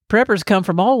Preppers come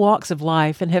from all walks of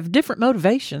life and have different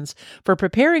motivations for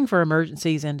preparing for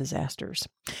emergencies and disasters.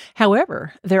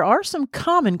 However, there are some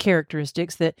common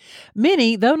characteristics that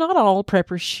many, though not all,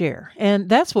 preppers share. And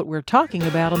that's what we're talking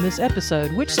about on this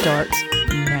episode, which starts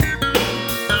now.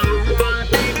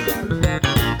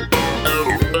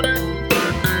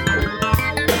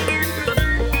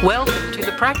 Welcome to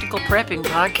the Practical Prepping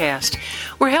Podcast.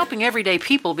 We're helping everyday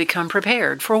people become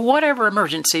prepared for whatever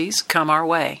emergencies come our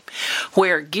way.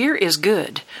 Where gear is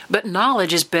good, but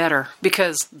knowledge is better,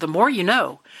 because the more you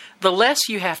know, the less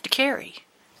you have to carry.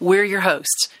 We're your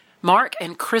hosts, Mark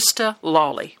and Krista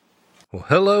Lawley. Well,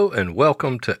 hello and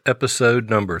welcome to episode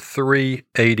number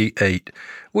 388.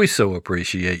 We so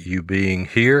appreciate you being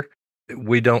here.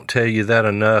 We don't tell you that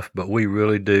enough, but we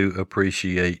really do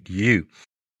appreciate you.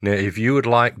 Now, if you would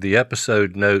like the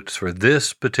episode notes for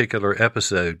this particular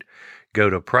episode, go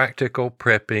to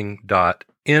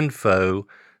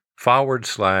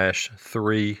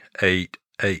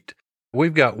practicalprepping.info/388.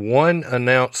 We've got one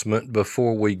announcement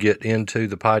before we get into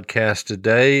the podcast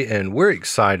today, and we're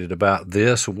excited about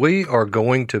this. We are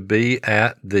going to be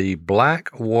at the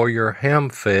Black Warrior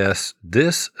Hamfest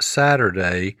this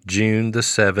Saturday, June the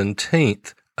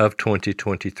 17th of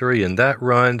 2023, and that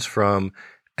runs from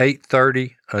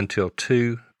 8:30 until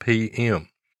 2 p.m.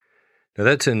 Now,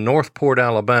 that's in Northport,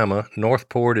 Alabama.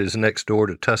 Northport is next door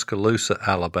to Tuscaloosa,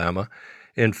 Alabama.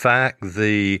 In fact,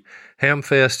 the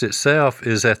Hamfest itself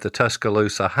is at the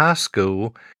Tuscaloosa High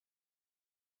School.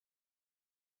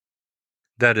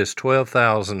 That is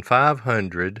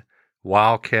 12,500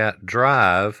 Wildcat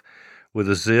Drive with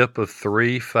a zip of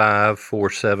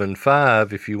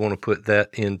 35475 if you want to put that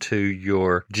into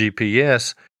your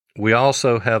GPS. We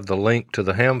also have the link to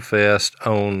the Hamfest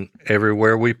on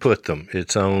everywhere we put them.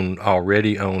 It's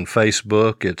already on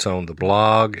Facebook, it's on the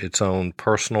blog, it's on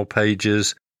personal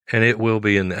pages, and it will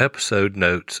be in the episode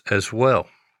notes as well.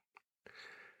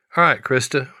 All right,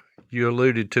 Krista, you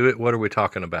alluded to it. What are we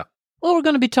talking about? Well, we're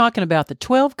going to be talking about the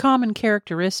 12 common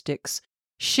characteristics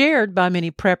shared by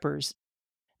many preppers.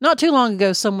 Not too long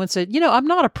ago, someone said, I'm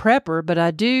not a prepper, but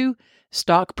I do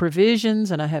stock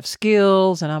provisions, and I have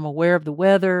skills, and I'm aware of the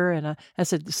weather. And I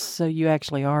said, so you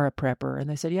actually are a prepper? And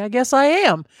they said, yeah, I guess I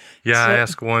am. Yeah, I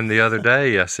asked one the other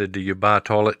day. I said, do you buy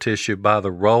toilet tissue by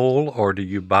the roll, or do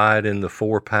you buy it in the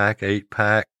 4-pack,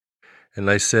 8-pack? And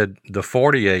they said, the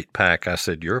 48-pack. I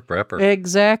said, you're a prepper.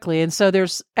 Exactly. And so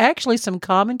there's actually some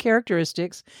common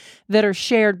characteristics that are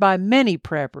shared by many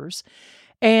preppers.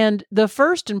 And the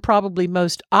first and probably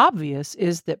most obvious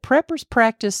is that preppers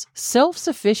practice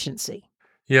self-sufficiency.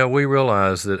 Yeah, we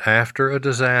realize that after a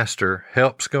disaster,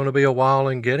 help's going to be a while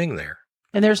in getting there.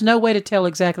 And there's no way to tell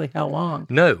exactly how long.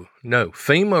 No.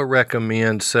 FEMA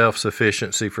recommends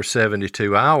self-sufficiency for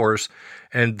 72 hours,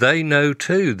 and they know,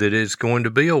 too, that it's going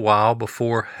to be a while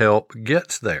before help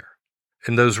gets there.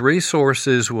 And those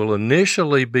resources will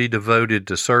initially be devoted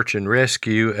to search and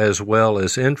rescue as well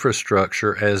as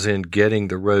infrastructure, as in getting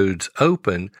the roads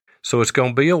open. So it's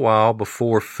going to be a while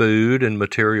before food and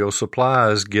material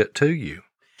supplies get to you.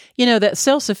 That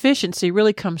self-sufficiency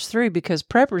really comes through because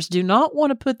preppers do not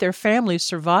want to put their family's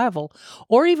survival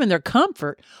or even their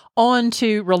comfort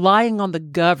onto relying on the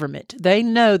government. They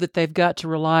know that they've got to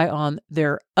rely on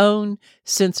their own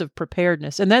sense of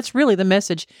preparedness. And that's really the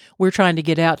message we're trying to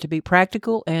get out, to be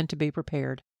practical and to be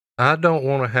prepared. I don't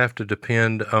want to have to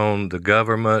depend on the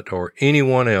government or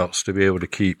anyone else to be able to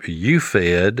keep you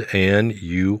fed and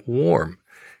you warm.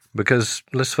 Because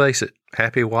let's face it,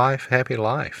 happy wife, happy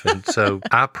life. And so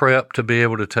I prep to be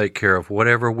able to take care of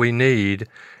whatever we need.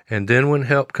 And then when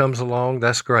help comes along,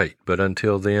 that's great. But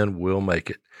until then, we'll make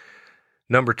it.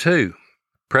 Number 2,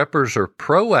 preppers are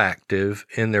proactive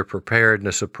in their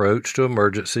preparedness approach to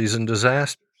emergencies and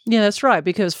disasters. Yeah, that's right.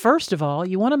 Because first of all,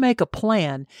 you want to make a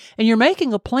plan. And you're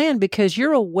making a plan because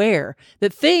you're aware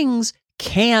that things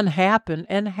can happen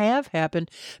and have happened.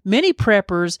 Many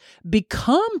preppers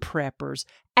become preppers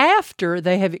after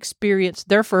they have experienced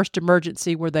their first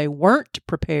emergency where they weren't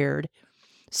prepared.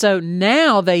 So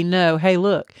now they know, hey,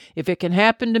 look, if it can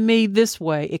happen to me this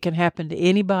way, it can happen to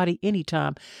anybody,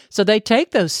 anytime. So they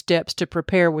take those steps to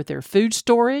prepare with their food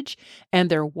storage and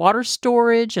their water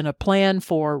storage and a plan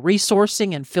for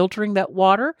resourcing and filtering that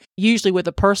water, usually with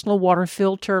a personal water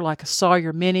filter like a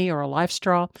Sawyer Mini or a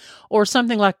LifeStraw, or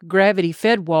something like a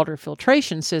gravity-fed water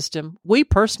filtration system. We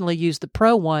personally use the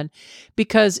Pro one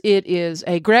because it is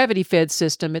a gravity-fed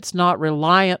system. It's not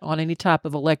reliant on any type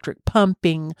of electric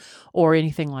pumping or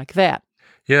anything like that.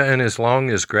 Yeah, and as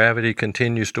long as gravity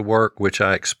continues to work, which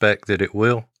I expect that it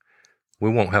will, we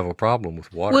won't have a problem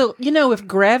with water. Well, if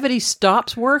gravity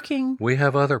stops working, we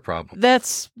have other problems.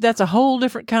 that's a whole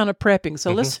different kind of prepping.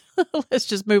 So let's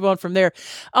just move on from there.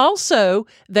 Also,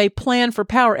 they plan for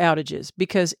power outages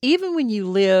because even when you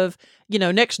live,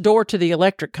 next door to the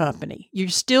electric company, you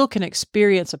still can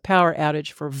experience a power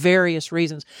outage for various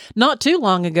reasons. Not too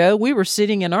long ago, we were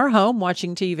sitting in our home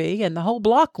watching TV and the whole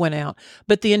block went out,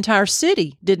 but the entire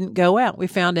city didn't go out. We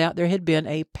found out there had been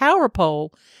a power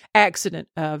pole accident.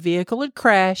 A vehicle had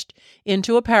crashed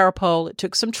into a power pole. It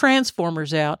took some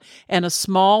transformers out and a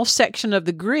small section of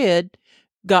the grid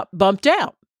got bumped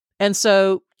out. And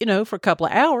so, for a couple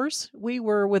of hours, we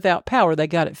were without power. They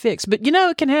got it fixed. But,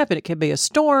 it can happen. It can be a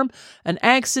storm, an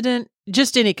accident,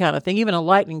 just any kind of thing. Even a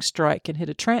lightning strike can hit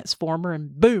a transformer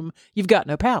and boom, you've got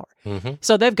no power. Mm-hmm.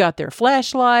 So they've got their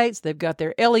flashlights, they've got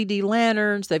their LED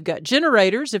lanterns, they've got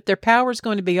generators. If their power is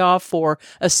going to be off for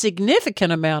a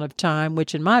significant amount of time,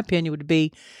 which in my opinion would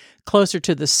be closer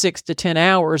to the 6 to 10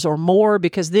 hours or more,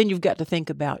 because then you've got to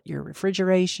think about your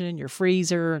refrigeration, your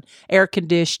freezer, air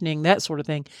conditioning, that sort of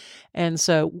thing. And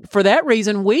so for that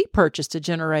reason, we purchased a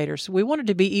generator. So we wanted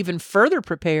to be even further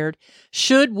prepared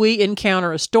should we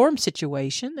encounter a storm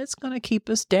situation that's going to keep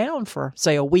us down for,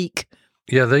 say, a week.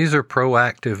 Yeah, these are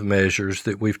proactive measures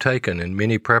that we've taken, and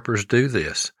many preppers do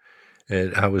this.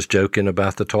 And I was joking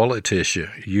about the toilet tissue.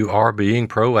 You are being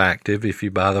proactive if you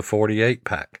buy the 48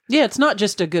 pack. Yeah, it's not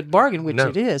just a good bargain, which No.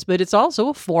 it is, but it's also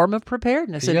a form of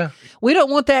preparedness. And Yeah. we don't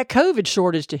want that COVID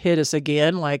shortage to hit us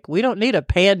again. Like, we don't need a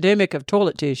pandemic of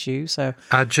toilet tissue. So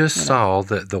I just saw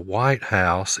that the White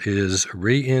House is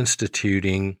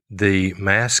reinstituting the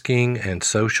masking and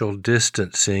social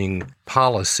distancing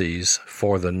policies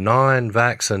for the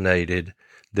non-vaccinated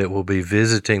that will be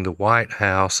visiting the White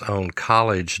House on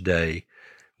College Day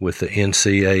with the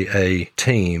NCAA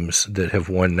teams that have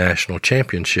won national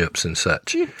championships and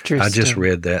such. I just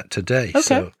read that today. Okay.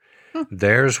 So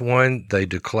there's one. They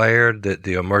declared that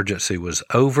the emergency was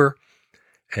over,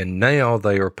 and now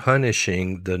they are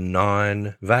punishing the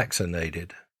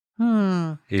non-vaccinated.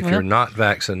 If you're not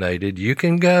vaccinated, you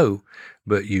can go,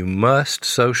 but you must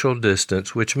social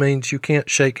distance, which means you can't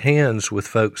shake hands with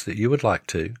folks that you would like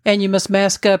to. And you must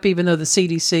mask up, even though the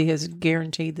CDC has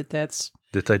guaranteed that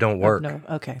That they don't work. No,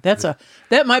 okay,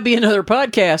 that might be another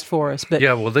podcast for us. But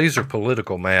Yeah, well, these are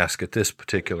political masks at this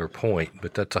particular point,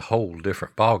 but that's a whole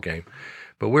different ballgame.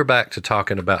 But we're back to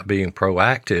talking about being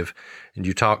proactive, and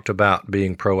you talked about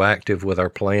being proactive with our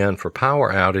plan for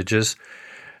power outages.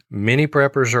 Many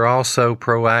preppers are also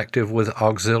proactive with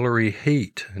auxiliary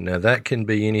heat. Now, that can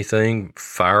be anything: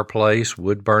 fireplace,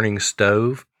 wood-burning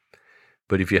stove.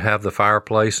 But if you have the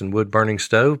fireplace and wood-burning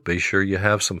stove, be sure you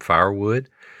have some firewood.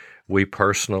 We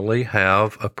personally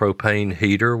have a propane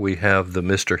heater. We have the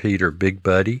Mr. Heater Big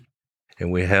Buddy, and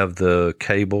we have the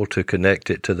cable to connect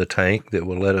it to the tank that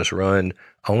will let us run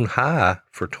on high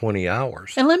for 20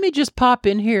 hours. And let me just pop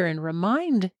in here and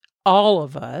remind all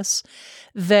of us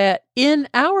that in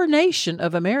our nation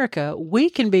of America, we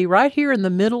can be right here in the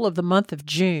middle of the month of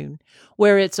June,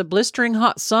 where it's a blistering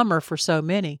hot summer for so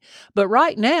many. But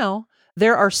right now,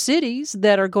 there are cities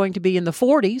that are going to be in the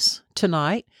 40s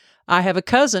tonight. I have a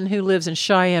cousin who lives in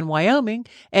Cheyenne, Wyoming,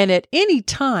 and at any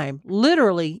time,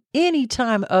 literally any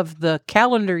time of the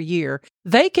calendar year,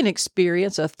 they can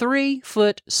experience a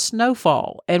 3-foot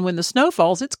snowfall. And when the snow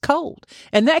falls, it's cold.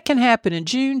 And that can happen in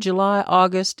June, July,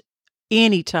 August,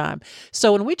 anytime.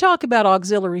 So when we talk about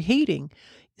auxiliary heating,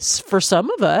 for some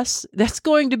of us, that's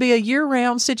going to be a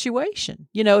year-round situation.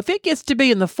 If it gets to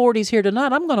be in the 40s here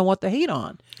tonight, I'm going to want the heat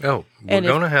on. Oh, we're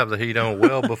going to have the heat on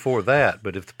well before that.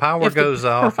 But if the power goes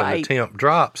off and the temp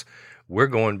drops, we're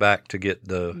going back to get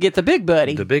the Big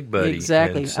Buddy. The Big Buddy.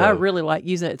 Exactly. So, I really like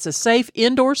using it. It's a safe,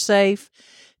 indoor safe.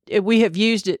 We have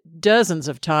used it dozens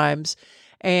of times.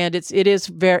 And it is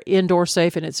very indoor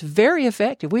safe, and it's very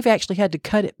effective. We've actually had to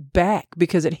cut it back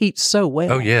because it heats so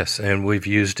well. Oh, yes, and we've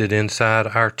used it inside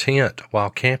our tent while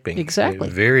camping.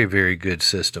 Exactly. Very, very good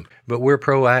system. But we're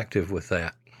proactive with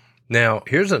that. Now,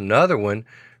 here's another one.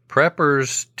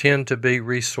 Preppers tend to be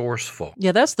resourceful.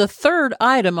 Yeah, that's the third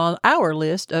item on our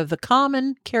list of the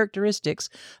common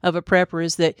characteristics of a prepper,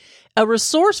 is that a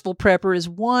resourceful prepper is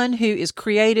one who is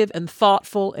creative and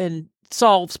thoughtful and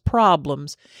solves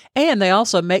problems, and they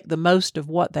also make the most of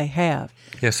what they have.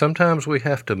 Yeah, sometimes we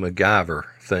have to MacGyver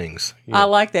things. I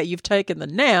like that. You've taken the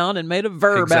noun and made a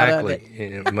verb out of it.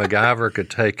 Exactly. MacGyver could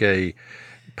take a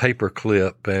paper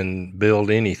clip and build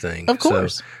anything. Of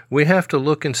course. So we have to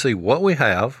look and see what we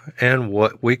have and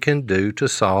what we can do to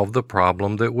solve the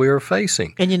problem that we are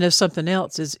facing. And something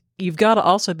else is you've got to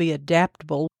also be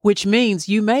adaptable, which means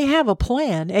you may have a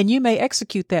plan and you may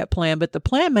execute that plan, but the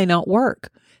plan may not work.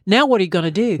 Now what are you going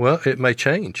to do? Well, it may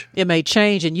change. It may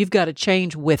change, and you've got to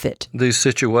change with it. These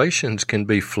situations can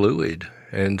be fluid,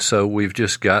 and so we've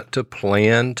just got to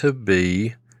plan to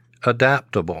be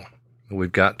adaptable.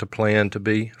 We've got to plan to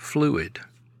be fluid.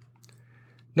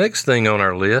 Next thing on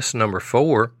our list, number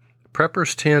 4,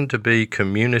 preppers tend to be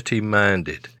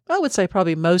community-minded. I would say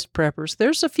probably most preppers.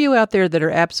 There's a few out there that are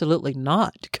absolutely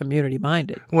not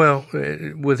community-minded. Well,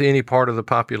 with any part of the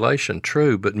population,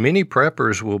 true, but many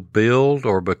preppers will build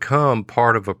or become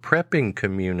part of a prepping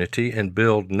community and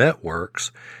build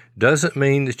networks. Doesn't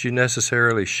mean that you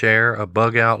necessarily share a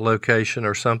bug-out location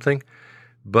or something,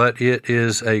 but it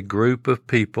is a group of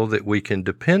people that we can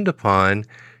depend upon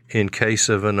in case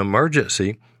of an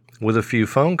emergency. With a few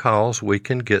phone calls, we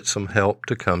can get some help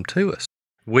to come to us.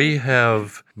 We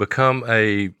have become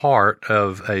a part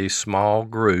of a small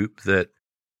group that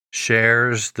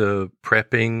shares the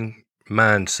prepping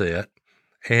mindset,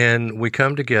 and we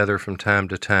come together from time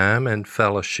to time and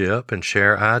fellowship and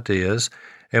share ideas,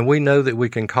 and we know that we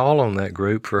can call on that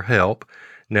group for help.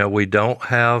 Now, we don't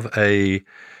have a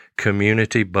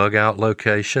community bug-out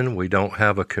location. We don't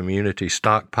have a community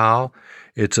stockpile.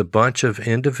 It's a bunch of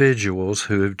individuals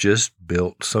who have just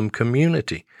built some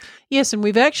community. Yes, and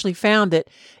we've actually found that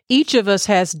each of us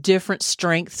has different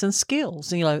strengths and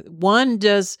skills. You know, one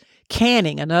does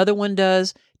canning, another one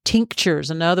does tinctures,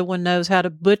 another one knows how to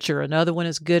butcher, another one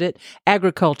is good at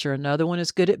agriculture, another one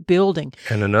is good at building.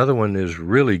 And another one is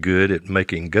really good at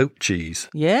making goat cheese.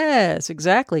 Yes,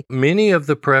 exactly. Many of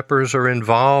the preppers are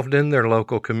involved in their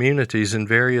local communities in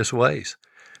various ways.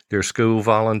 They're school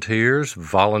volunteers,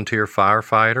 volunteer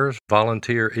firefighters,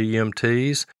 volunteer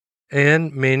EMTs,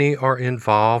 and many are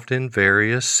involved in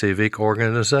various civic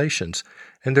organizations.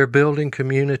 And they're building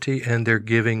community and they're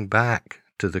giving back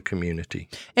to the community.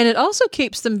 And it also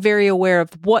keeps them very aware of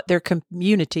what their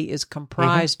community is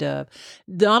comprised of.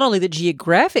 Not only the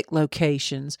geographic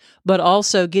locations, but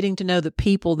also getting to know the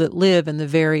people that live in the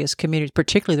various communities,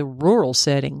 particularly the rural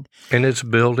setting. And it's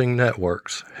building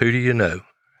networks. Who do you know?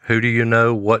 Who do you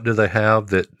know? What do they have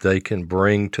that they can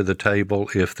bring to the table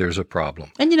if there's a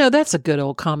problem? And, you know, that's a good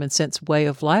old common sense way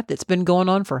of life that's been going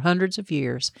on for hundreds of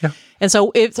years. Yeah. And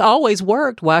so it's always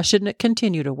worked. Why shouldn't it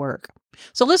continue to work?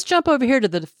 So let's jump over here to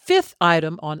the 5th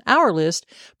item on our list.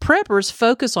 Preppers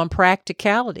focus on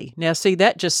practicality. Now, see,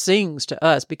 that just sings to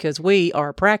us because we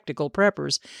are practical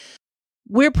preppers.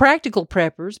 We're practical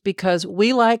preppers because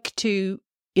we like to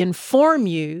inform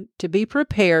you to be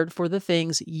prepared for the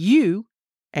things you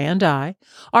and I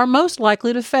are most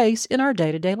likely to face in our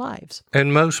day-to-day lives.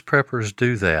 And most preppers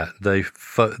do that.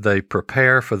 They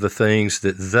prepare for the things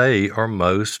that they are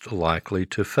most likely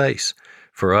to face.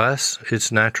 For us,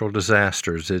 it's natural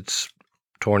disasters. It's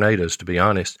tornadoes, to be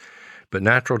honest. But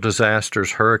natural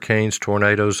disasters, hurricanes,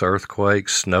 tornadoes,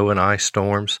 earthquakes, snow and ice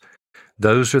storms,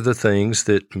 those are the things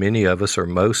that many of us are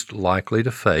most likely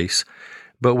to face.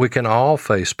 But we can all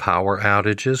face power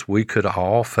outages. We could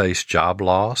all face job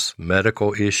loss,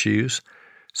 medical issues,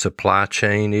 supply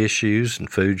chain issues, and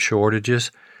food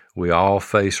shortages. We all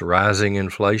face rising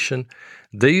inflation.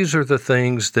 These are the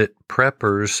things that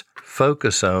preppers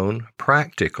focus on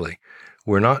practically.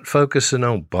 We're not focusing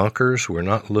on bunkers. We're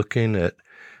not looking at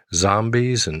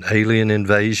zombies and alien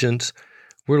invasions.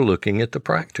 We're looking at the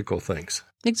practical things.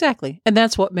 Exactly. And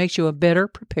that's what makes you a better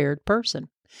prepared person.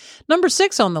 Number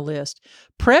 6 on the list,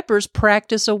 preppers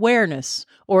practice awareness,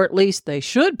 or at least they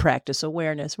should practice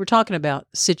awareness. We're talking about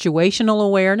situational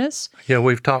awareness. Yeah,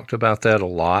 we've talked about that a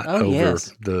lot over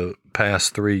yes. the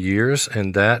past 3 years,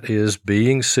 and that is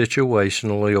being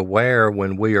situationally aware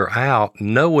when we are out,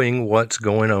 knowing what's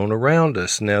going on around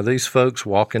us. Now, these folks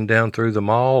walking down through the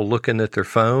mall, looking at their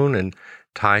phone and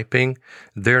typing,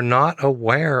 they're not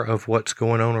aware of what's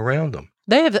going on around them.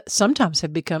 They have sometimes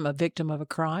have become a victim of a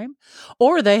crime,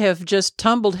 or they have just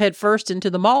tumbled headfirst into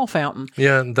the mall fountain.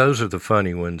 Yeah, and those are the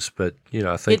funny ones, but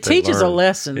I think it teaches a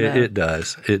lesson. It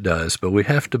does. But we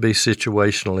have to be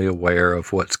situationally aware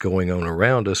of what's going on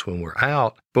around us when we're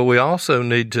out. But we also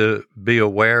need to be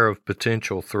aware of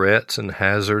potential threats and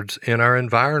hazards in our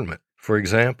environment. For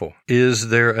example, is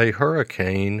there a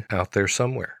hurricane out there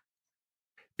somewhere?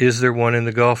 Is there one in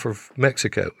the Gulf of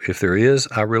Mexico? If there is,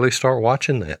 I really start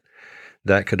watching that.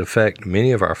 That could affect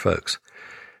many of our folks.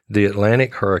 The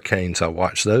Atlantic hurricanes, I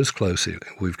watch those closely.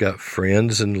 We've got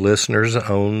friends and listeners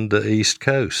on the East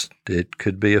Coast. It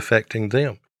could be affecting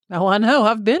them. Oh, I know.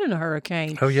 I've been in a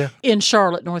hurricane. Oh, yeah. In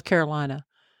Charlotte, North Carolina,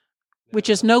 which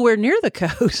is nowhere near the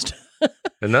coast.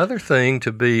 Another thing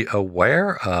to be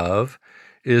aware of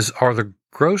is, are the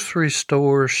grocery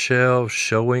store shelves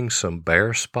showing some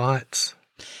bare spots?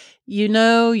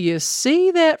 You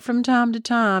see that from time to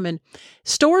time, and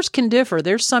stores can differ.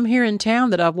 There's some here in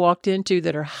town that I've walked into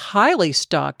that are highly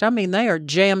stocked. I mean, they are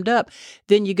jammed up.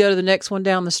 Then you go to the next one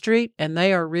down the street, and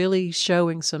they are really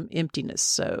showing some emptiness.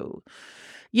 So,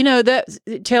 that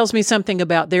it tells me something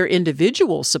about their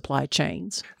individual supply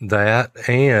chains. That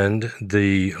and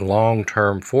the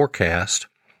long-term forecast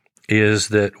is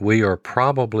that we are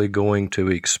probably going to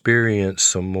experience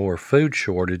some more food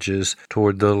shortages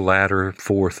toward the latter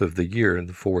fourth of the year, in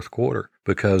the fourth quarter,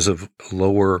 because of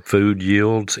lower food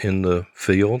yields in the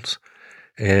fields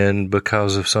and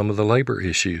because of some of the labor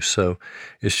issues. So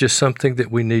it's just something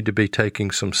that we need to be taking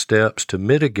some steps to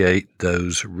mitigate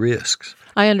those risks.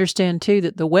 I understand, too,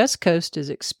 that the West Coast is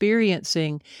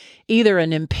experiencing either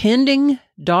an impending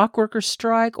dock worker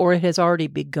strike or it has already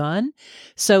begun.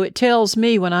 So it tells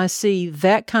me when I see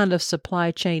that kind of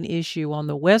supply chain issue on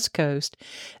the West Coast,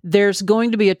 there's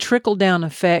going to be a trickle-down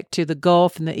effect to the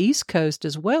Gulf and the East Coast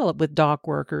as well with dock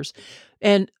workers.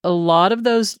 And a lot of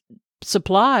those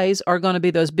supplies are going to be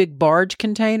those big barge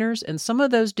containers, and some of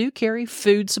those do carry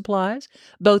food supplies,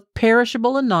 both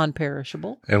perishable and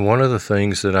non-perishable. And one of the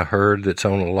things that I heard that's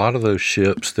on a lot of those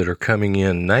ships that are coming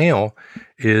in now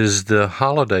is the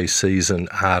holiday season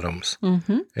items.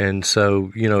 Mm-hmm. And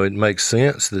so, it makes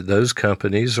sense that those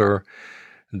companies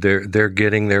they're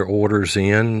getting their orders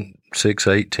in 6,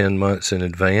 8, 10 months in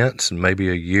advance and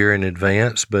maybe a year in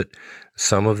advance, but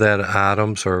some of that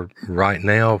items are right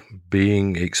now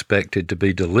being expected to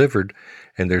be delivered,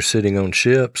 and they're sitting on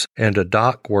ships, and a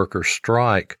dock worker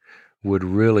strike would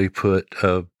really put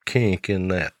a kink in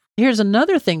that. Here's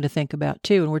another thing to think about,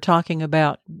 too, and we're talking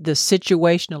about the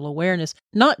situational awareness,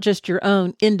 not just your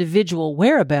own individual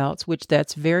whereabouts, which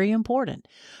that's very important,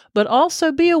 but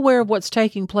also be aware of what's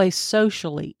taking place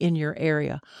socially in your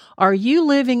area. Are you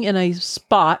living in a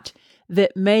spot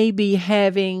that may be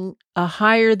having a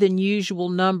higher than usual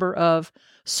number of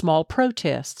small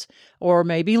protests or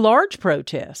maybe large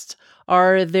protests?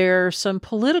 Are there some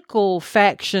political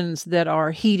factions that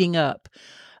are heating up?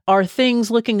 Are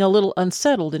things looking a little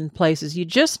unsettled in places? You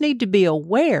just need to be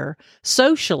aware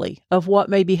socially of what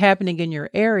may be happening in your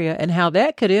area and how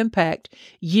that could impact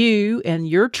you and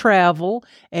your travel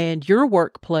and your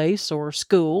workplace or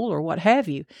school or what have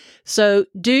you. So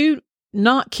do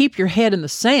not keep your head in the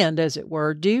sand, as it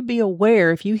were. Do be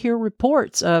aware if you hear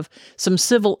reports of some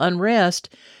civil unrest,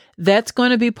 that's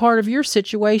going to be part of your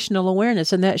situational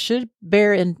awareness, and that should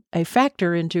bear in a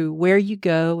factor into where you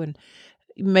go, and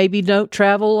maybe don't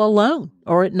travel alone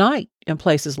or at night in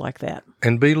places like that.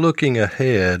 And be looking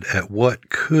ahead at what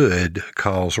could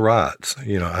cause riots.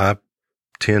 I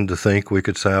tend to think we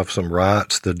could have some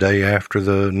riots the day after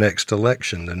the next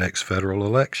election, the next federal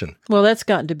election. Well, that's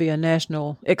gotten to be a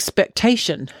national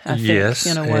expectation, I think, yes,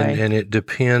 in a way. And it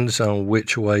depends on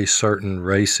which way certain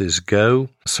races go,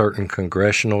 certain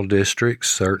congressional districts,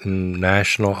 certain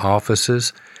national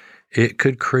offices. It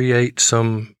could create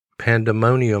some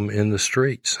pandemonium in the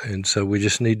streets. And so we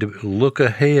just need to look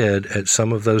ahead at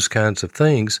some of those kinds of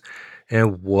things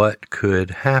and what could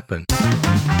happen.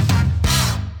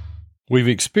 We've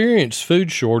experienced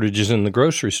food shortages in the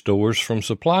grocery stores from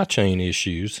supply chain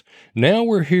issues. Now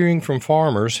we're hearing from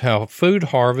farmers how food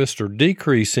harvests are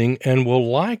decreasing and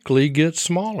will likely get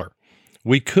smaller.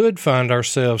 We could find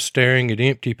ourselves staring at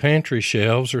empty pantry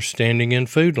shelves or standing in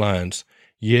food lines.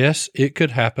 Yes, it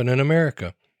could happen in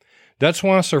America. That's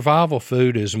why survival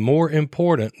food is more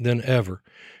important than ever.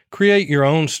 Create your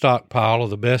own stockpile of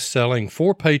the best-selling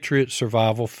 4 Patriot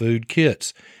survival food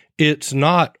kits. It's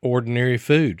not ordinary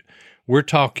food. We're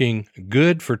talking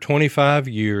good for 25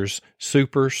 years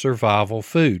super survival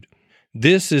food.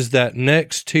 This is that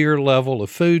next tier level of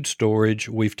food storage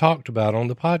we've talked about on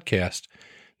the podcast.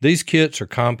 These kits are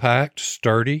compact,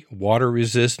 sturdy, water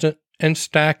resistant, and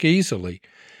stack easily.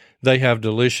 They have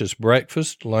delicious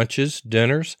breakfast, lunches,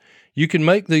 dinners. You can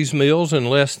make these meals in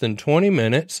less than 20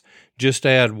 minutes. Just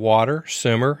add water,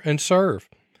 simmer, and serve.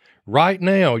 Right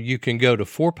now, you can go to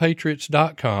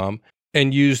 4patriots.com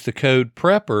and use the code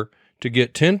PREPPER to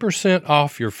get 10%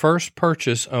 off your first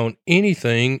purchase on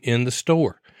anything in the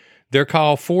store. They're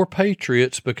called 4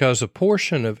 Patriots because a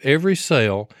portion of every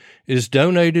sale is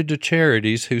donated to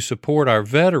charities who support our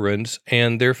veterans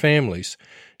and their families.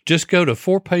 Just go to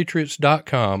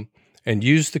 4patriots.com and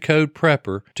use the code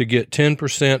PREPPER to get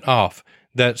 10% off.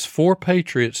 That's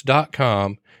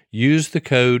 4patriots.com. Use the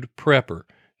code PREPPER.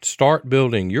 Start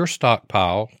building your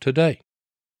stockpile today.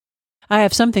 I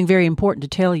have something very important to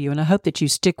tell you, and I hope that you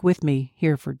stick with me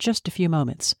here for just a few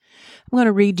moments. I'm going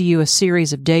to read to you a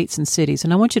series of dates and cities,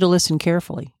 and I want you to listen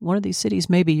carefully. One of these cities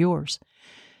may be yours.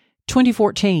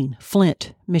 2014,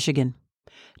 Flint, Michigan.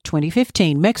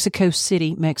 2015, Mexico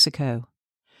City, Mexico.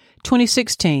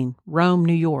 2016, Rome,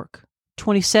 New York.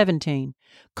 2017,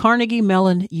 Carnegie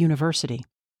Mellon University.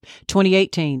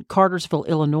 2018, Cartersville,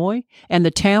 Illinois, and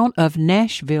the town of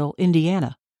Nashville,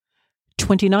 Indiana.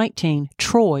 2019,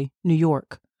 Troy, New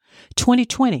York.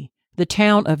 2020, the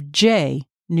town of Jay,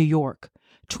 New York.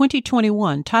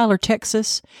 2021, Tyler,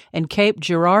 Texas, and Cape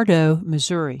Girardeau,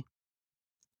 Missouri.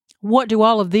 What do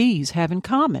all of these have in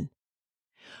common?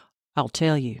 I'll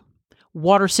tell you.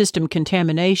 Water system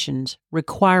contaminations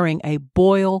requiring a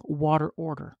boil water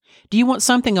order. Do you want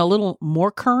something a little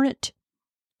more current?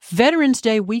 Veterans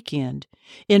Day weekend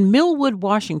in Millwood,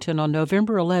 Washington on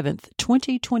November 11th,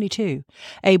 2022,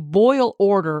 a boil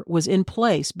order was in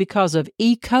place because of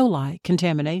E. coli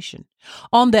contamination.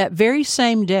 On that very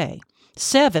same day,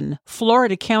 7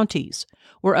 Florida counties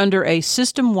were under a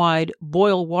system-wide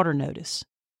boil water notice.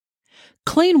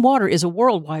 Clean water is a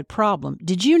worldwide problem.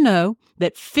 Did you know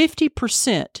that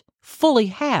 50%, fully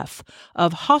half,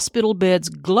 of hospital beds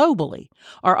globally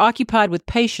are occupied with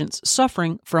patients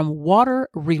suffering from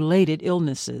water-related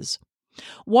illnesses?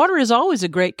 Water is always a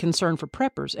great concern for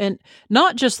preppers, and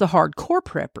not just the hardcore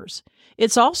preppers.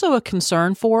 It's also a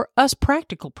concern for us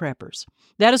practical preppers.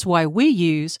 That is why we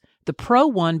use the Pro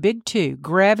One Big 2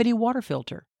 gravity water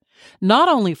filter, not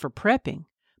only for prepping,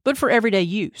 but for everyday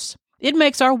use. It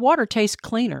makes our water taste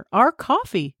cleaner. Our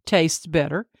coffee tastes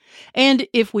better. And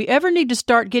if we ever need to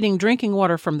start getting drinking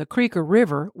water from the creek or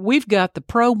river, we've got the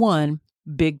Pro One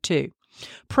Big 2.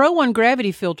 Pro One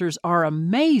gravity filters are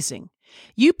amazing.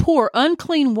 You pour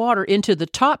unclean water into the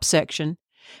top section,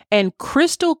 and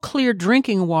crystal clear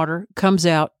drinking water comes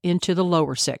out into the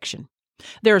lower section.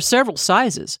 There are several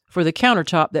sizes for the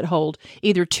countertop that hold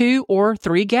either 2 or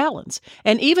 3 gallons,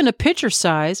 and even a pitcher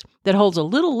size that holds a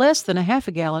little less than a half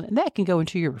a gallon, and that can go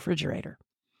into your refrigerator.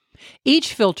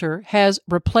 Each filter has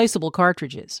replaceable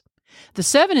cartridges. The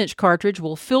 7-inch cartridge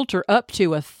will filter up to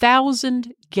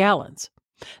 1,000 gallons.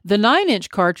 The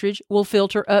 9-inch cartridge will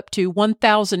filter up to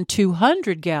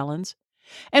 1,200 gallons,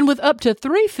 and with up to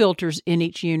 3 filters in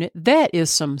each unit, that is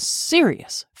some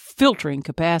serious filtering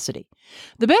capacity.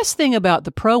 The best thing about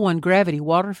the Pro One Gravity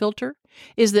Water Filter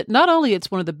is that not only it's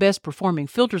one of the best performing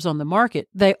filters on the market,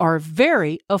 they are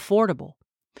very affordable.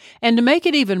 And to make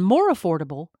it even more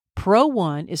affordable, Pro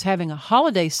One is having a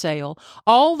holiday sale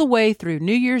all the way through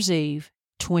New Year's Eve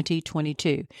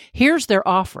 2022. Here's their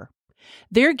offer.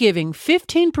 They're giving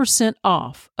 15%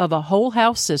 off of a whole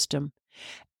house system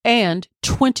and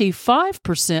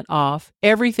 25% off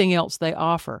everything else they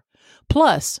offer.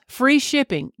 Plus, free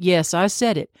shipping. Yes, I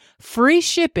said it. Free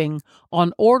shipping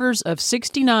on orders of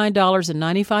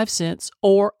 $69.95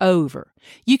 or over.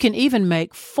 You can even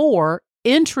make 4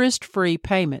 interest-free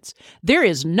payments. There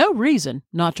is no reason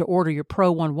not to order your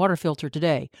Pro One water filter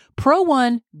today. Pro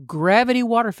One Gravity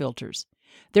Water Filters.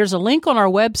 There's a link on our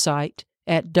website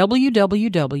at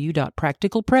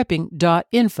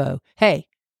www.practicalprepping.info. Hey,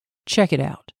 check it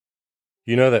out.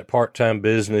 You know that part-time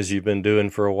business you've been doing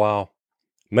for a while?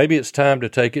 Maybe it's time to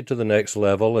take it to the next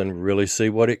level and really see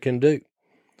what it can do.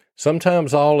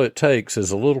 Sometimes all it takes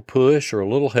is a little push or a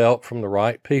little help from the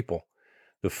right people.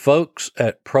 The folks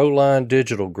at Proline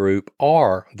Digital Group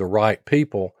are the right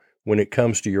people when it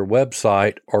comes to your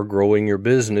website or growing your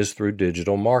business through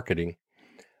digital marketing.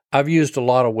 I've used a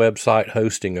lot of website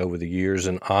hosting over the years,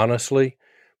 and honestly,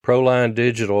 Proline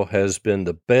Digital has been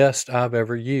the best I've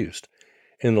ever used.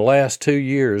 In the last 2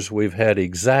 years, we've had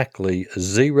exactly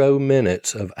 0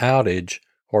 minutes of outage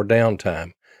or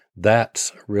downtime.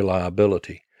 That's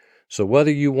reliability. So whether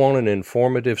you want an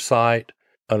informative site,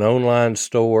 an online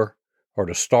store, or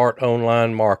to start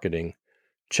online marketing,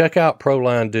 check out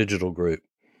Proline Digital Group.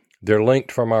 They're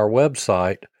linked from our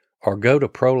website, or go to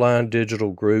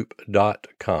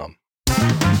ProlineDigitalGroup.com.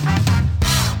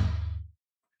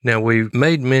 Now, we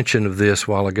made mention of this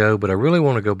a while ago, but I really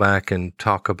want to go back and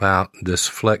talk about this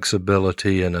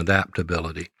flexibility and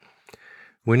adaptability.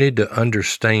 We need to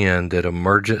understand that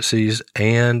emergencies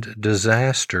and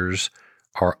disasters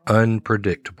are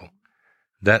unpredictable.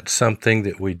 That's something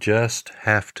that we just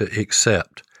have to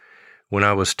accept. When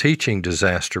I was teaching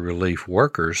disaster relief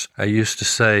workers, I used to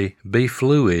say, be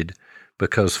fluid,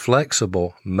 because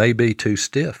flexible may be too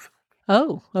stiff.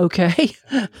 Oh, okay.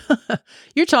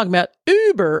 You're talking about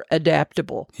uber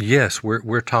adaptable. Yes,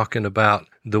 we're talking about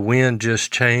the wind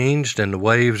just changed and the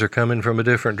waves are coming from a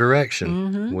different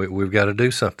direction. Mm-hmm. We've got to do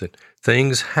something.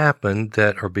 Things happen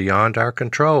that are beyond our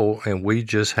control, and we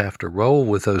just have to roll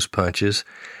with those punches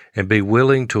and be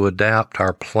willing to adapt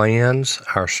our plans,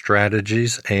 our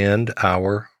strategies, and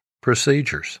our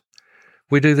procedures.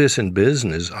 We do this in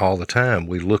business all the time.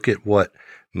 We look at what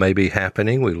may be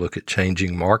happening. We look at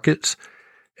changing markets,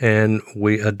 and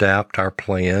we adapt our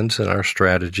plans and our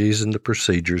strategies and the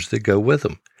procedures that go with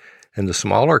them. And the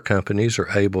smaller companies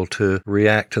are able to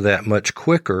react to that much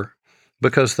quicker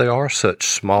because they are such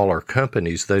smaller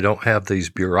companies. They don't have these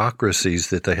bureaucracies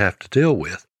that they have to deal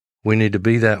with. We need to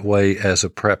be that way as a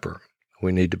prepper.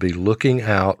 We need to be looking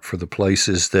out for the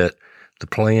places that the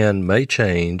plan may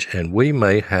change and we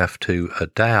may have to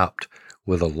adapt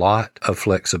with a lot of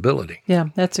flexibility. Yeah,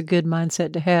 that's a good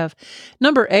mindset to have.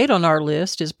 Number 8 on our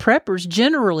list is preppers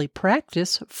generally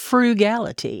practice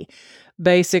frugality.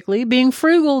 Basically, being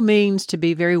frugal means to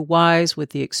be very wise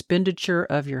with the expenditure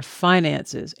of your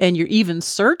finances, and you're even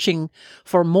searching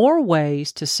for more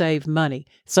ways to save money.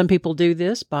 Some people do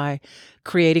this by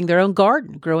creating their own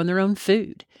garden, growing their own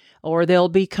food, or they'll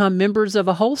become members of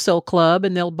a wholesale club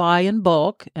and they'll buy in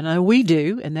bulk, and we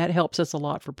do, and that helps us a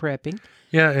lot for prepping.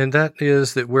 Yeah, and that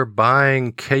is that we're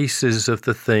buying cases of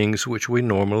the things which we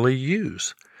normally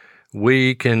use.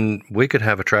 We could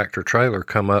have a tractor trailer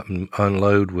come up and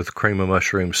unload with cream of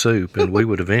mushroom soup, and we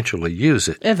would eventually use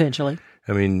it. Eventually.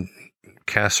 I mean,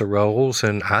 casseroles,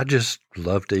 and I just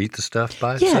love to eat the stuff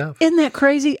by itself. Isn't that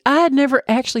crazy? I had never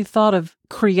actually thought of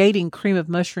creating cream of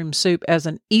mushroom soup as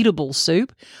an eatable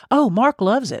soup. Oh, Mark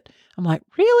loves it. I'm like,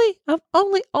 really? I've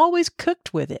only always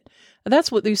cooked with it.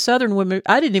 That's what these Southern women,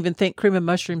 I didn't even think cream of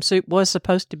mushroom soup was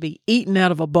supposed to be eaten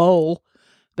out of a bowl,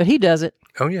 but he does it.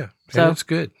 Oh, yeah. So, and it's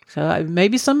good. So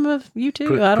maybe some of you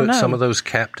too. I don't know. Put some of those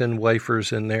Captain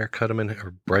wafers in there, cut them in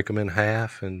or break them in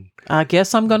half. And I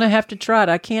guess I'm going to have to try it.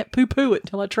 I can't poo-poo it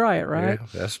until I try it, right? Yeah,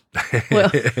 that's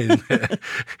well.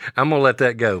 I'm going to let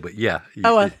that go, but yeah.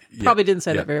 I probably didn't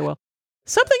say that very well.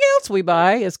 Something else we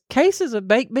buy is cases of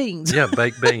baked beans. Yeah,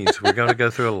 baked beans. We're going to go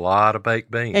through a lot of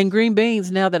baked beans. And green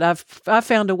beans, now that I've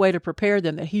found a way to prepare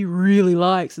them that he really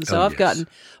likes. And so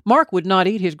Mark would not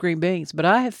eat his green beans, but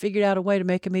I have figured out a way to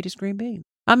make him eat his green beans.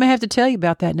 I may have to tell you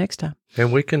about that next time.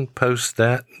 And we can post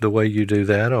that the way you do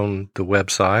that on the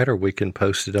website, or we can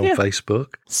post it on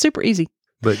Facebook. Super easy.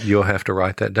 But you'll have to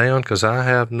write that down because I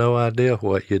have no idea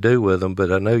what you do with them,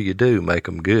 but I know you do make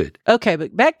them good. Okay,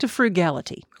 but back to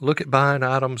frugality. Look at buying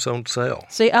items on sale.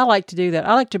 See, I like to do that.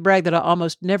 I like to brag that I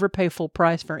almost never pay full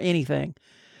price for anything.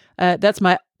 That's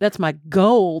my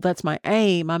goal. That's my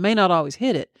aim. I may not always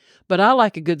hit it, but I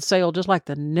like a good sale just like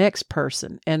the next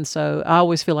person. And so I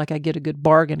always feel like I get a good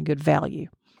bargain, good value.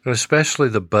 And especially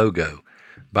the BOGO.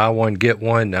 Buy one, get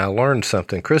one. Now, I learned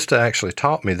something. Krista actually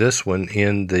taught me this one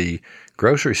in the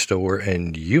grocery store,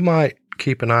 and you might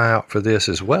keep an eye out for this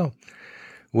as well.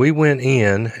 We went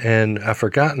in, and I've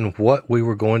forgotten what we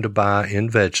were going to buy in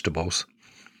vegetables,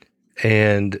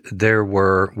 and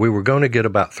we were going to get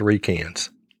about 3 cans.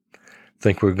 I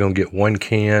think we were going to get 1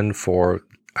 can for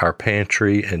our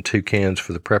pantry and 2 cans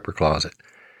for the prepper closet.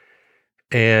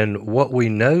 And what we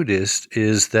noticed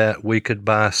is that we could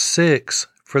buy 6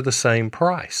 for the same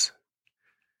price.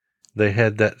 They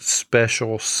had that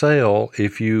special sale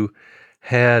if you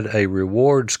had a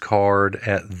rewards card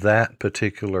at that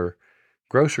particular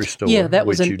grocery store. Yeah, that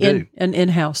was an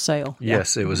in-house sale.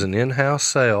 Yes, it was an in-house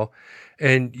sale,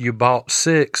 and you bought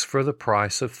 6 for the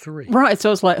price of 3. Right,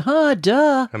 so it's like,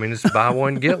 duh. I mean, it's buy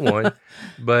one, get one,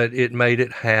 but it made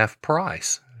it half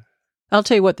price. I'll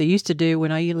tell you what they used to do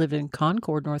when I lived in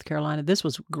Concord, North Carolina. This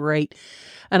was great.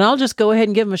 And I'll just go ahead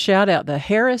and give them a shout out. The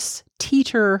Harris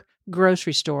Teeter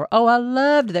grocery store. Oh, I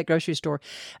loved that grocery store.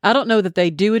 I don't know that they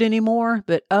do it anymore,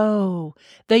 but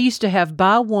they used to have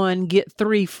buy one, get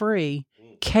 3 free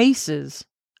cases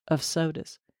of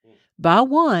sodas. Buy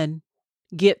one,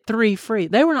 get 3 free.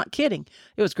 They were not kidding.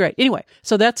 It was great. Anyway,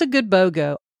 so that's a good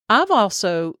BOGO. I've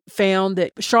also found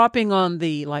that shopping on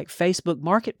the Facebook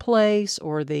Marketplace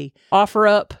or the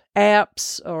OfferUp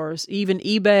apps or even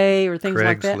eBay or things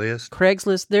like that.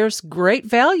 Craigslist. There's great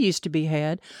values to be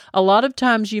had. A lot of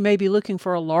times you may be looking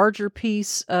for a larger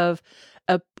piece of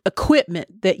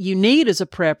equipment that you need as a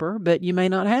prepper, but you may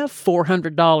not have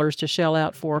 $400 to shell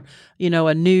out for,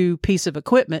 a new piece of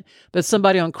equipment, but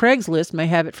somebody on Craigslist may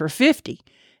have it for $50.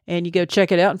 And you go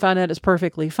check it out and find out it's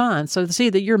perfectly fine. So see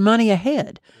that you're money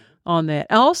ahead on that.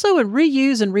 Also,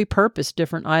 reuse and repurpose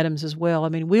different items as well. I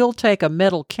mean, we'll take a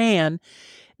metal can.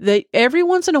 Every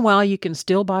once in a while, you can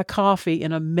still buy coffee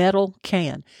in a metal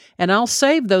can. And I'll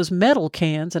save those metal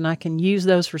cans, and I can use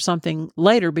those for something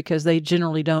later because they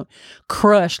generally don't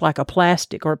crush like a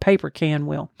plastic or a paper can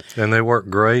will. And they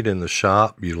work great in the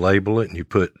shop. You label it, and you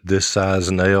put this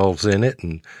size nails in it,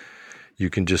 and you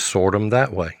can just sort them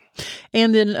that way.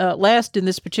 And then last in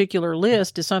this particular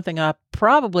list is something I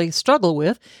probably struggle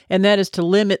with, and that is to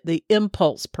limit the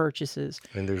impulse purchases.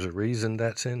 And there's a reason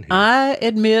that's in here. I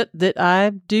admit that I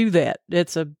do that.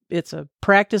 It's a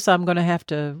practice I'm going to have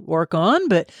to work on,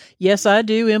 but yes, I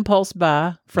do impulse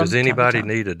buy from Does anybody time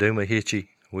to time. need a Doomahichi?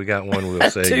 We got one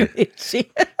we'll sell you.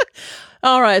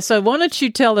 All right, so why don't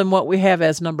you tell them what we have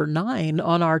as number 9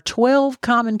 on our 12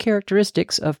 common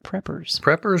characteristics of preppers?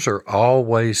 Preppers are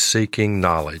always seeking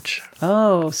knowledge.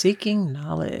 Oh, seeking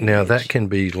knowledge. Now, that can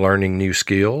be learning new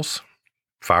skills,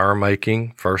 fire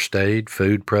making, first aid,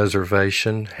 food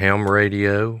preservation, ham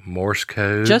radio, Morse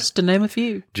code. Just to name a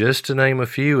few. Just to name a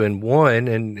few. And one,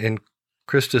 and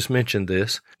Christus mentioned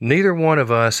this, neither one of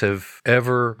us have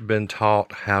ever been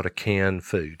taught how to can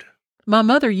food. My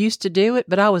mother used to do it,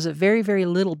 but I was a very, very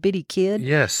little bitty kid.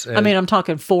 Yes. I mean, I'm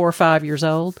talking 4 or 5 years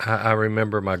old. I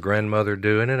remember my grandmother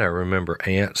doing it. I remember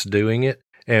aunts doing it.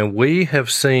 And we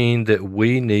have seen that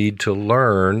we need to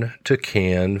learn to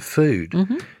can food.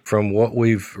 Mm-hmm. From what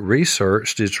we've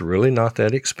researched, it's really not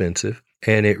that expensive.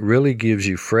 And it really gives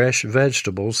you fresh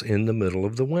vegetables in the middle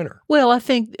of the winter. Well, I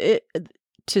think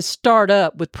to start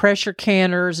up with pressure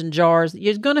canners and jars,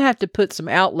 you're going to have to put some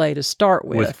outlay to start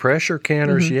with. With pressure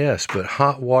canners, yes, but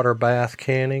hot water bath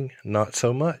canning, not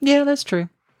so much. Yeah, that's true.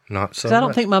 Not so much. I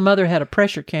don't think my mother had a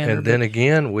pressure canner. And then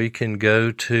again, we can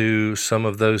go to some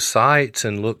of those sites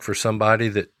and look for somebody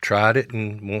that tried it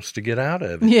and wants to get out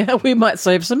of it. Yeah, we might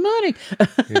save some money.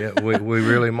 Yeah, we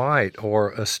really might.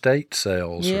 Or estate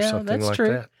sales or something like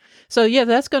that. So, yeah,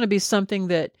 that's going to be something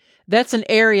that's an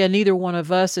area neither one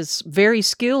of us is very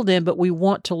skilled in, but we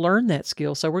want to learn that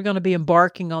skill. So we're going to be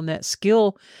embarking on that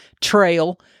skill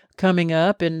trail coming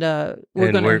up, and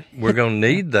we're going to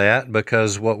need that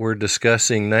because what we're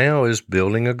discussing now is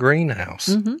building a greenhouse.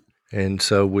 Mm-hmm. And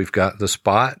so we've got the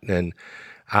spot, and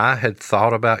I had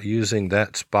thought about using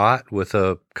that spot with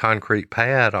a concrete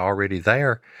pad already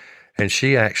there. And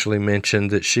she actually mentioned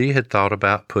that she had thought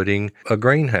about putting a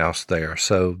greenhouse there.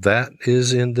 So that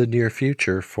is in the near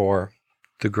future for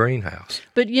the greenhouse.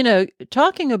 But,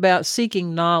 talking about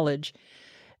seeking knowledge,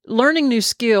 learning new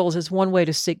skills is one way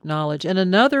to seek knowledge. And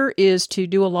another is to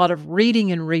do a lot of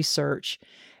reading and research.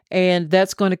 And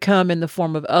that's going to come in the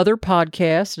form of other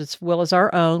podcasts as well as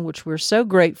our own, which we're so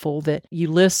grateful that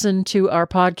you listen to our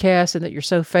podcast and that you're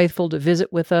so faithful to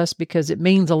visit with us, because it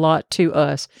means a lot to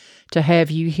us to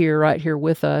have you here, right here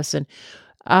with us. And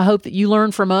I hope that you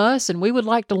learn from us, and we would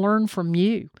like to learn from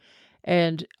you.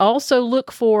 And also look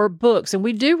for books. And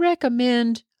we do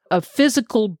recommend a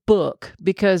physical book,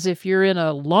 because if you're in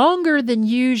a longer than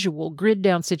usual grid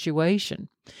down situation,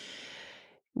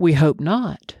 we hope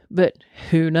not, but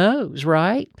who knows,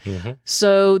 right? Mm-hmm.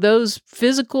 So those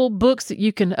physical books that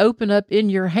you can open up in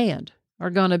your hand are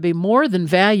going to be more than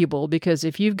valuable, because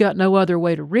if you've got no other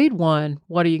way to read one,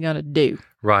 what are you going to do?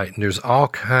 Right. And there's all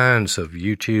kinds of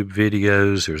YouTube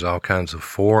videos. There's all kinds of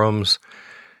forums,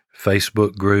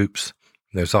 Facebook groups.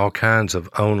 There's all kinds of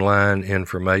online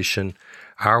information.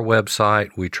 Our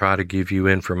website, we try to give you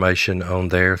information on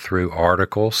there through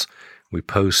articles. We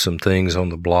post some things on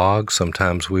the blog.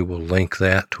 Sometimes we will link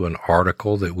that to an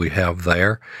article that we have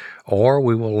there, or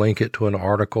we will link it to an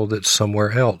article that's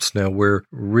somewhere else. Now, we're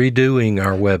redoing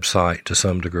our website to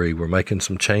some degree. We're making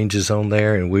some changes on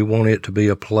there, and we want it to be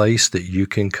a place that you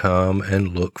can come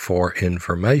and look for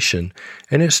information.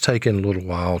 And it's taken a little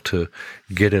while to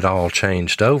get it all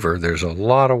changed over. There's a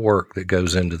lot of work that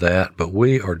goes into that, but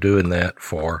we are doing that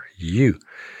for you.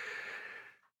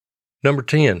 Number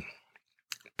 10.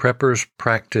 Preppers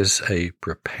practice a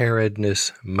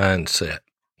preparedness mindset.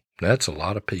 That's a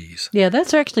lot of P's. Yeah,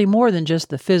 that's actually more than just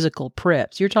the physical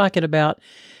preps. You're talking about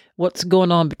what's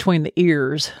going on between the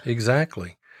ears.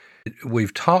 Exactly.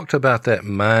 We've talked about that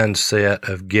mindset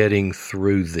of getting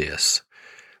through this.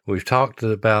 We've talked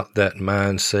about that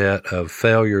mindset of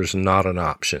failure's not an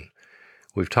option.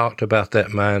 We've talked about that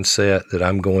mindset that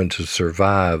I'm going to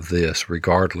survive this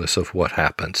regardless of what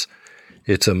happens.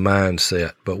 It's a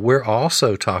mindset, but we're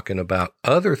also talking about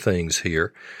other things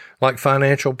here, like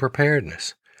financial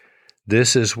preparedness.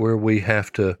 This is where we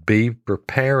have to be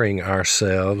preparing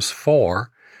ourselves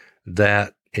for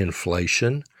that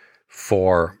inflation,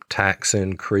 for tax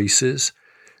increases.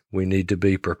 We need to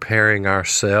be preparing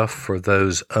ourselves for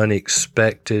those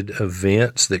unexpected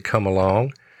events that come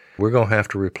along. We're going to have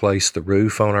to replace the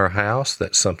roof on our house.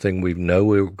 That's something we know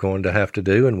we're going to have to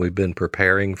do, and we've been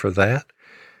preparing for that.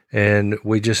 And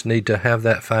we just need to have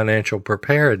that financial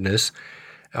preparedness,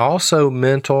 also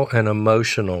mental and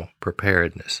emotional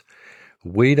preparedness.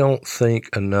 We don't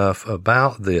think enough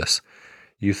about this.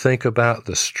 You think about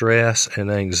the stress and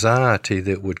anxiety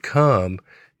that would come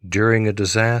during a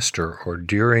disaster or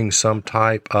during some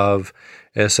type of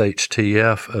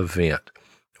SHTF event?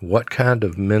 What kind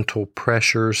of mental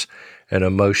pressures and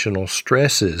emotional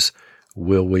stresses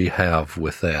will we have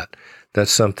with that?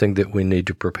 That's something that we need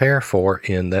to prepare for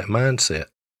in that mindset.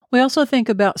 We also think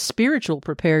about spiritual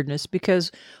preparedness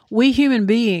because we human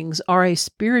beings are a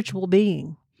spiritual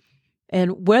being.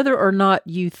 And whether or not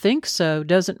you think so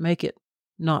doesn't make it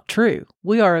not true.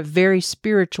 We are a very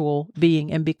spiritual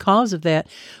being. And because of that,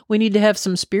 we need to have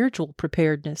some spiritual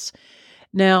preparedness.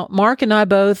 Now, Mark and I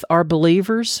both are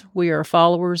believers. We are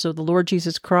followers of the Lord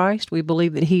Jesus Christ. We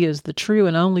believe that He is the true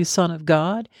and only Son of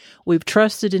God. We've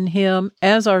trusted in Him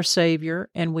as our Savior,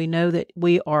 and we know that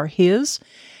we are His,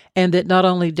 and that not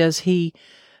only does He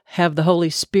have the Holy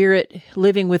Spirit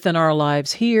living within our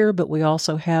lives here, but we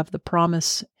also have the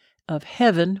promise of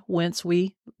heaven whence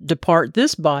we depart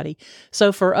this body.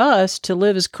 So for us, to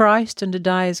live as Christ and to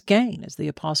die as gain, as the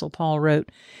Apostle Paul wrote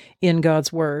in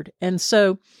God's Word. And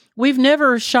so we've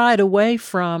never shied away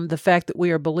from the fact that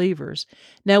we are believers.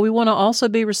 Now, we want to also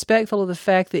be respectful of the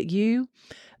fact that you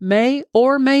may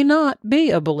or may not be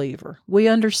a believer. We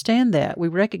understand that. We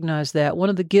recognize that. One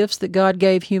of the gifts that God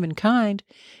gave humankind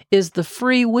is the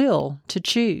free will to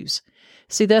choose.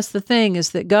 See, that's the thing,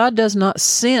 is that God does not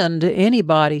send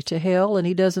anybody to hell, and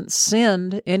He doesn't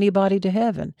send anybody to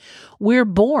heaven. We're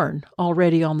born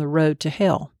already on the road to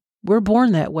hell. We're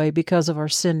born that way because of our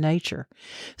sin nature.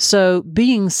 So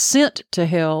being sent to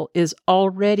hell is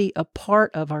already a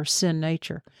part of our sin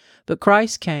nature. But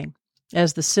Christ came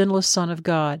as the sinless Son of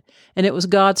God, and it was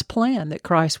God's plan that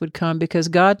Christ would come because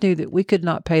God knew that we could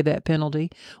not pay that penalty.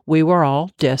 We were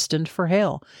all destined for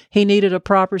hell. He needed a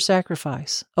proper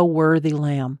sacrifice, a worthy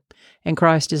lamb, and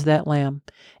Christ is that lamb.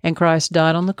 And Christ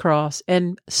died on the cross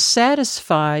and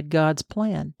satisfied God's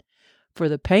plan for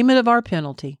the payment of our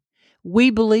penalty. We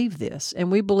believe this,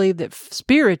 and we believe that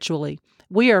spiritually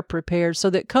we are prepared so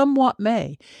that come what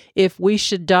may, if we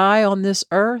should die on this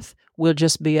earth, we'll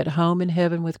just be at home in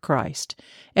heaven with Christ.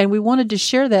 And we wanted to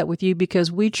share that with you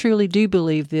because we truly do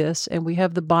believe this, and we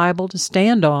have the Bible to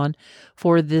stand on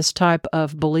for this type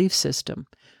of belief system.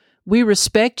 We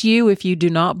respect you if you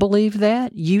do not believe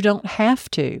that. You don't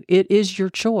have to. It is your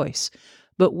choice.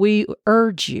 But we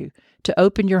urge you to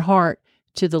open your heart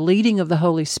to the leading of the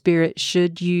Holy Spirit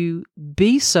should you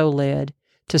be so led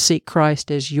to seek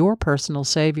Christ as your personal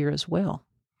Savior as well.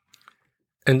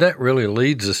 And that really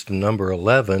leads us to number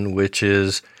 11, which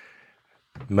is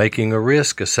making a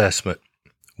risk assessment.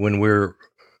 When we're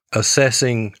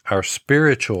assessing our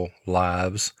spiritual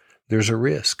lives, there's a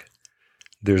risk.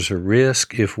 There's a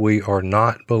risk if we are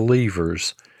not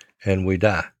believers and we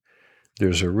die.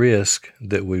 There's a risk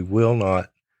that we will not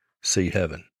see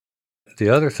heaven. The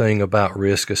other thing about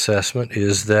risk assessment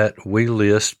is that we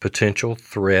list potential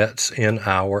threats in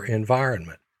our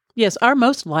environment. Yes, our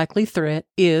most likely threat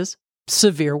is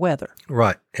severe weather.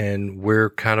 Right. And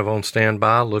we're kind of on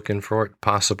standby looking for it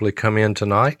possibly come in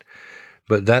tonight.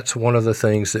 But that's one of the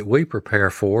things that we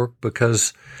prepare for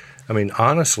because,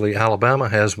 honestly, Alabama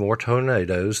has more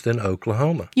tornadoes than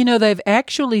Oklahoma. You know, they've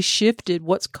actually shifted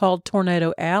what's called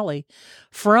Tornado Alley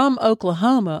from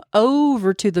Oklahoma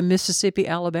over to the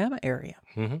Mississippi-Alabama area.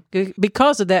 Mm-hmm.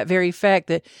 Because of that very fact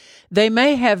that they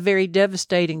may have very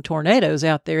devastating tornadoes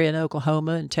out there in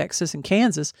Oklahoma and Texas and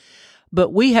Kansas,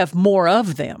 but we have more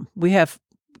of them. We have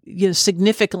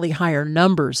significantly higher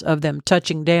numbers of them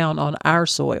touching down on our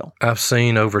soil. I've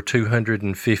seen over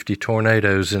 250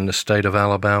 tornadoes in the state of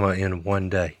Alabama in one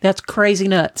day. That's crazy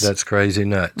nuts. That's crazy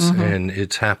nuts. Mm-hmm. And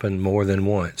it's happened more than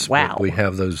once. Wow. We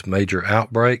have those major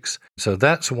outbreaks. So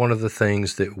that's one of the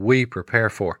things that we prepare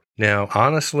for. Now,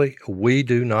 honestly, we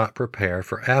do not prepare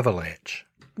for avalanche.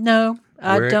 No,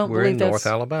 I don't believe that's... We're in North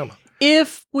Alabama.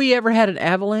 If we ever had an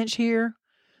avalanche here,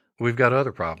 we've got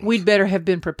other problems. We'd better have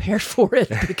been prepared for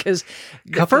it because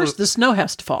the snow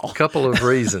has to fall. A couple of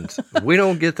reasons. We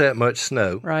don't get that much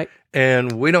snow. Right.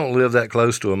 And we don't live that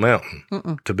close to a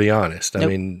mountain, to be honest. Nope. I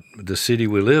mean, the city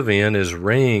we live in is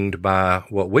ringed by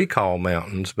what we call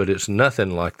mountains, but it's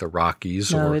nothing like the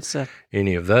Rockies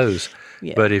any of those.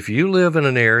 Yeah. But if you live in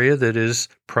an area that is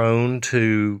prone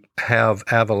to have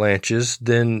avalanches,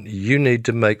 then you need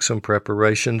to make some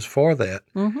preparations for that.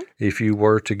 Mm-hmm. If you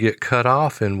were to get cut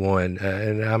off in one,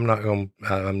 and I'm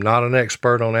not an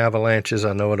expert on avalanches.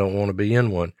 I know I don't want to be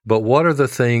in one. But what are the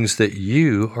things that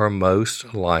you are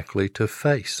most likely to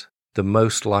face? The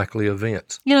most likely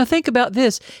events. Think about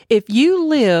this. If you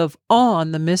live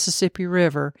on the Mississippi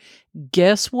River,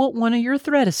 guess what one of your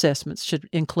threat assessments should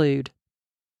include?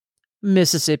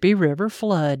 Mississippi River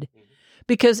flood.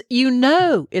 Because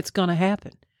it's going to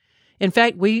happen. In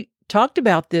fact, we talked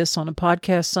about this on a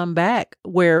podcast some back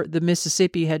where the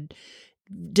Mississippi had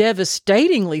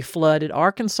devastatingly flooded.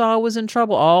 Arkansas was in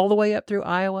trouble all the way up through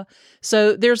Iowa.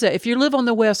 So if you live on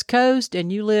the West Coast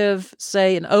and you live,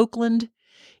 say, in Oakland,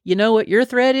 you know what your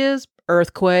threat is?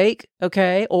 Earthquake,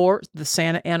 okay, or the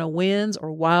Santa Ana winds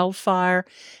or wildfire.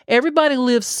 Everybody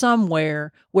lives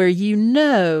somewhere where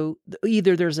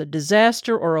either there's a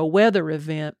disaster or a weather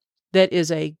event that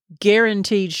is a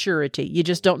guaranteed surety. You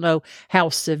just don't know how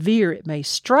severe it may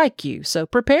strike you, so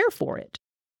prepare for it.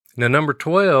 Now, number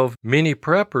 12, many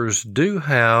preppers do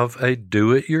have a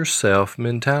do-it-yourself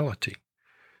mentality.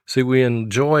 See, we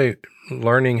enjoy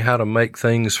learning how to make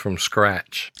things from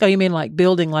scratch. Oh, you mean like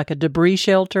building like a debris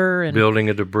shelter? Building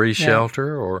a debris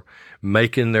shelter or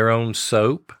making their own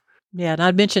soap. Yeah, and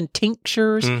I mentioned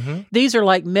tinctures. Mm-hmm. These are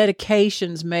like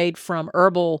medications made from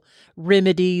herbal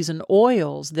remedies and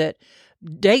oils that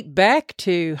date back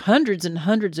to hundreds and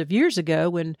hundreds of years ago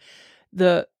when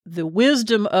the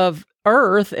wisdom of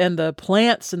earth and the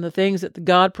plants and the things that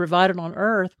God provided on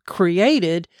earth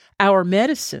created our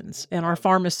medicines and our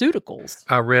pharmaceuticals.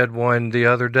 I read one the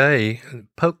other day,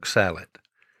 poke salad.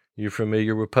 You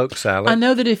familiar with poke salad? I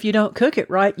know that if you don't cook it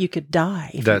right, you could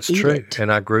die. That's true.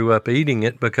 And I grew up eating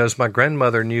it because my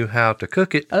grandmother knew how to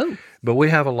cook it. Oh. But we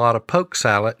have a lot of poke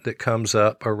salad that comes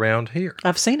up around here.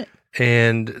 I've seen it.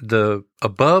 And the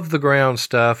above the ground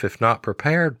stuff, if not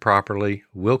prepared properly,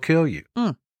 will kill you.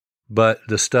 Mm. But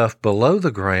the stuff below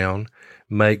the ground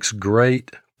makes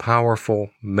great, powerful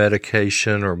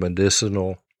medication or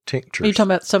medicinal tinctures. Are you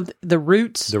talking about the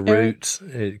roots? The roots.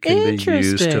 It can be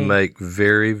used to make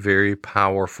very, very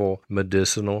powerful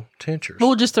medicinal tinctures.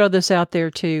 We'll just throw this out there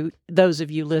to those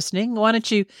of you listening. Why don't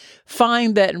you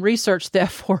find that and research that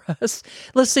for us?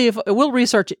 Let's see if we'll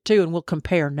research it too, and we'll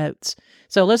compare notes.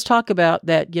 So let's talk about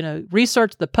that.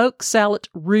 Research the poke salad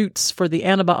roots for the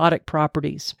antibiotic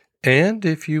properties. And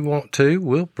if you want to,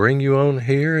 we'll bring you on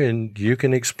here and you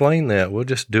can explain that. We'll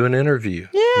just do an interview.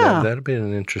 Yeah. That'll be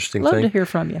an interesting thing. Love to hear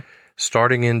from you.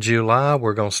 Starting in July,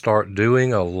 we're going to start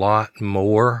doing a lot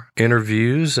more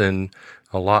interviews and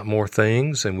a lot more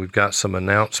things. And we've got some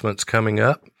announcements coming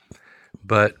up.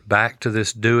 But back to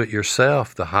this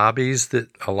do-it-yourself, the hobbies that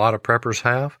a lot of preppers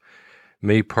have.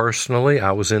 Me personally,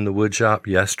 I was in the wood shop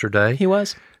yesterday. He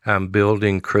was. I'm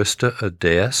building Krista a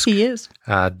desk. He is.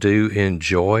 I do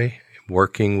enjoy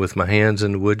working with my hands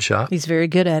in the wood shop. He's very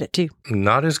good at it, too.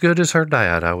 Not as good as her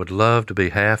dad. I would love to be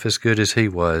half as good as he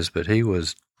was, but he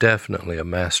was definitely a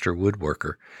master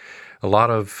woodworker. A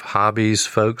lot of hobbies,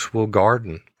 folks will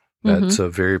garden. That's a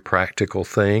very practical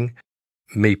thing.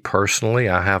 Me personally,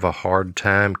 I have a hard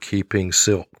time keeping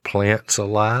silk plants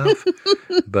alive,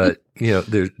 but,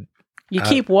 You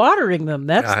keep watering them.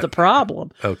 That's the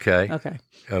problem. Okay.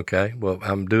 Well,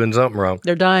 I'm doing something wrong.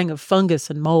 They're dying of fungus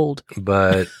and mold.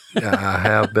 But I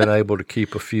have been able to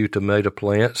keep a few tomato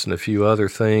plants and a few other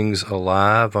things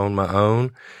alive on my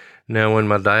own. Now, when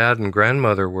my dad and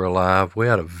grandmother were alive, we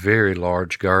had a very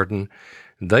large garden.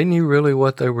 They knew really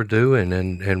what they were doing,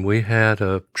 and we had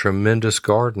a tremendous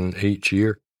garden each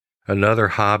year. Another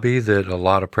hobby that a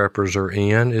lot of preppers are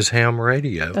in is ham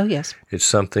radio. Oh, yes. It's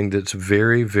something that's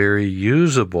very, very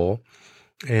usable.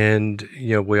 And,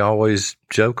 we always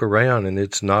joke around, and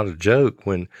it's not a joke.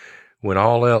 When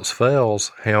all else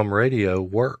fails, ham radio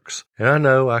works. And I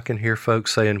know I can hear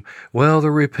folks saying, well,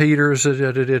 the repeaters,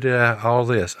 all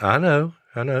this. I know.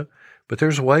 But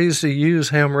there's ways to use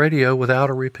ham radio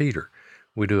without a repeater.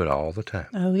 We do it all the time.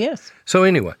 Oh, yes. So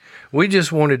anyway, we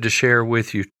just wanted to share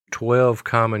with you 12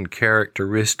 common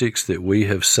characteristics that we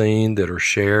have seen that are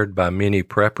shared by many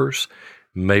preppers.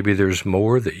 Maybe there's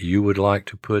more that you would like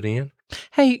to put in.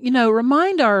 Hey,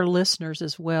 remind our listeners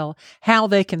as well how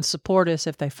they can support us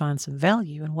if they find some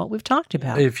value in what we've talked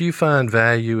about. If you find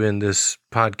value in this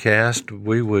podcast,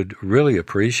 we would really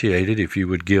appreciate it if you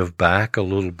would give back a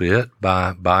little bit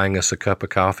by buying us a cup of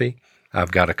coffee.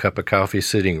 I've got a cup of coffee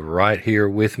sitting right here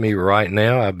with me right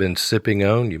now. I've been sipping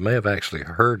on. You may have actually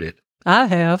heard it. I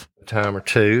have. A time or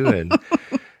two.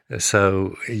 And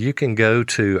so you can go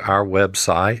to our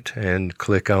website and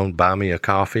click on Buy Me a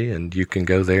Coffee, and you can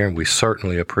go there, and we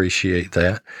certainly appreciate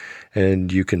that.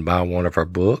 And you can buy one of our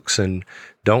books. And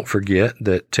don't forget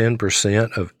that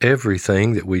 10% of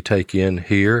everything that we take in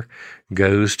here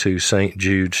goes to St.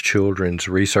 Jude's Children's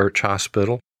Research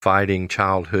Hospital, fighting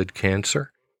childhood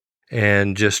cancer.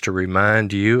 And just to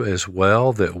remind you as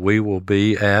well that we will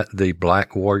be at the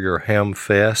Black Warrior Ham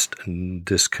Fest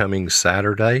this coming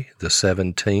Saturday, the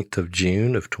 17th of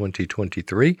June of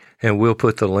 2023. And we'll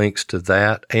put the links to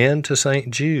that and to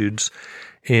St. Jude's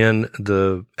in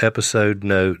the episode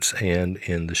notes and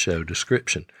in the show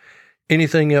description.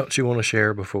 Anything else you want to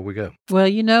share before we go? Well,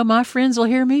 my friends will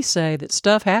hear me say that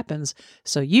stuff happens,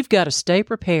 so you've got to stay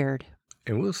prepared.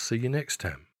 And we'll see you next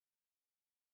time.